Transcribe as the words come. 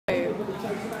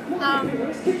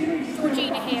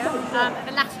Georgina here at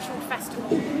the Latitude Festival,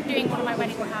 doing one of my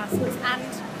wedding rehearsals,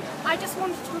 and I just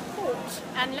wanted to report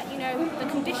and let you know the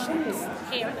conditions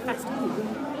here at the festival.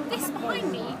 This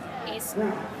behind me is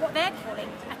what they're calling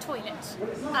a toilet.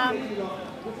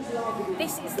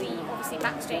 This is the obviously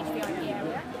backstage VIP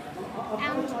area,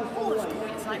 and all of the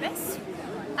toilets like this.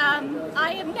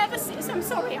 I have never seen, I'm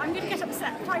sorry, I'm going to get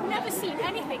upset, but I've never seen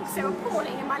anything so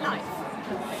appalling in my life.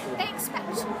 They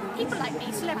expect people like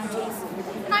me, celebrities,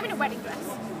 and I'm in a wedding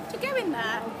dress, to go in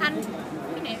there and,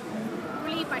 you know,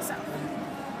 relieve myself.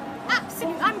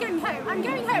 Absolutely, I'm going home, I'm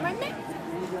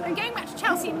going back to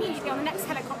Chelsea immediately on the next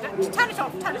helicopter. Turn it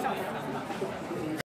off, turn it off.